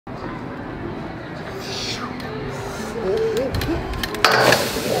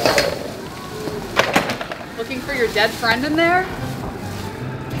Looking for your dead friend in there?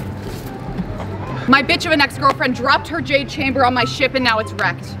 My bitch of an ex-girlfriend dropped her jade chamber on my ship and now it's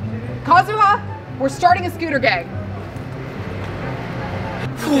wrecked. Kazuha, we're starting a scooter gang.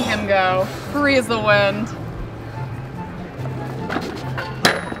 Look at him go. Free as the wind.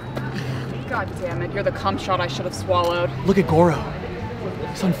 God damn it, you're the cum shot I should have swallowed. Look at Goro.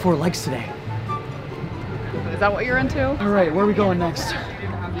 He's on 4 legs today. Is that what you're into? All right, where are we going next?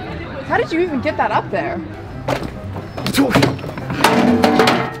 How did you even get that up there?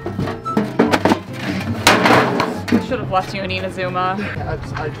 I should have left you in Inazuma.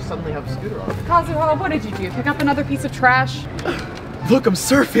 I just suddenly have a scooter on. Kazuha, what did you do? Pick up another piece of trash? Look, I'm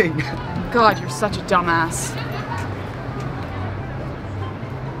surfing. God, you're such a dumbass.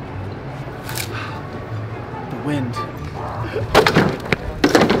 The wind.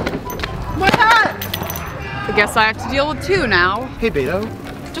 What's that? I guess I have to deal with 2 now. Hey, Beidou.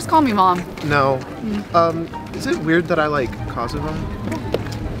 Just call me Mom. No. Is it weird that I like Kazuha?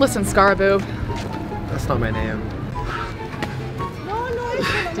 Listen, Scaraboo. That's not my name.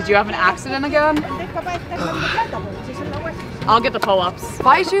 Did you have an accident again? I'll get the pull-ups.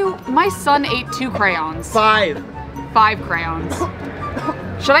 Beidou, my son ate 2 crayons. 5. 5 crayons.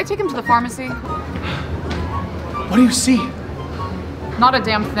 Should I take him to the pharmacy? What do you see? Not a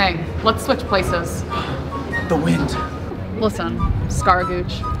damn thing. Let's switch places. The wind. Listen,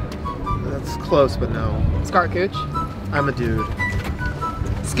 Scaragooch. That's close, but no. Scaragooch. I'm a dude.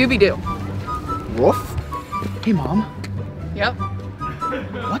 Scooby-Doo. Woof? Hey, Mom. Yep.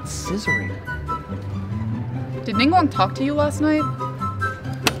 What's scissoring? Did Ninnguang talk to you last night?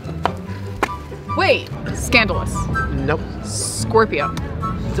 Wait, scandalous. Nope. Scorpio.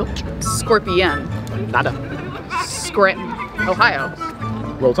 Zilch. Scorpion. Nada. Scranton, Ohio.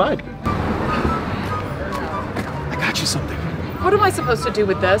 Roll Tide. I got you something. What am I supposed to do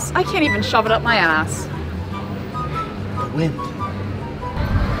with this? I can't even shove it up my ass. The wind.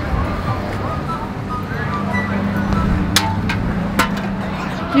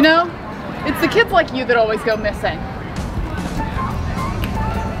 You know, it's the kids like you that always go missing.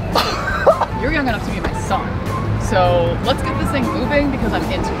 You're young enough to be my son. So let's get this thing moving because I'm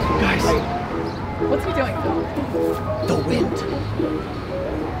into it. Guys. What's he doing? The wind.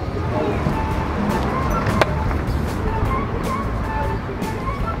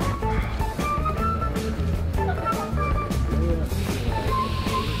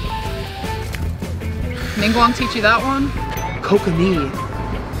 Ninnguang teach you that one? Coca me.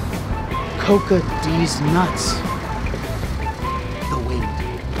 Coca D's nuts. The wind.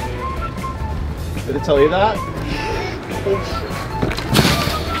 Did it tell you that?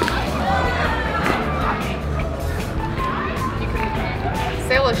 You can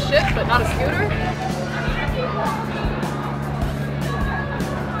sail a ship but not a scooter?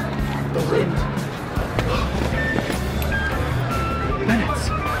 The wind. Minutes.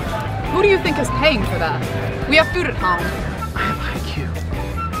 Who do you think is paying for that? We have food at home. I have IQ.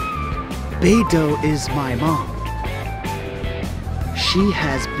 Beidou is my mom. She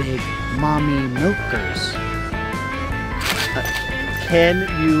has big mommy milkers. Can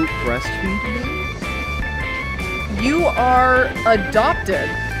you breastfeed me? You are adopted.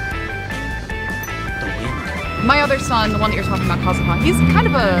 The wind. My other son, the one that you're talking about, Kazuha, he's kind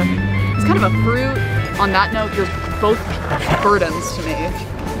of a fruit. On that note, you're both burdens to me.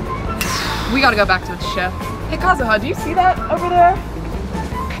 We gotta go back to the ship. Hey Kazuha, do you see that over there?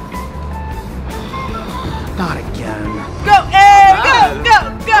 Not again. Go! Hey! Go!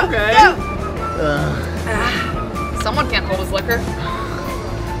 Go! Okay. Go! Someone can't hold his liquor.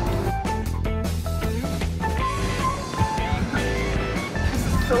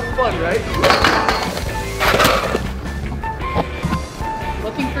 So fun, right?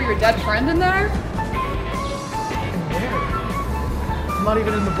 Looking for your dead friend in there? I'm not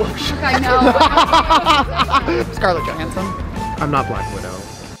even in the bush. I know. Scarlett Johansson. I'm not Black Widow.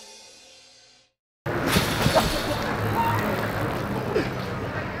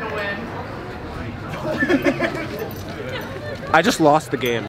 I just lost the game.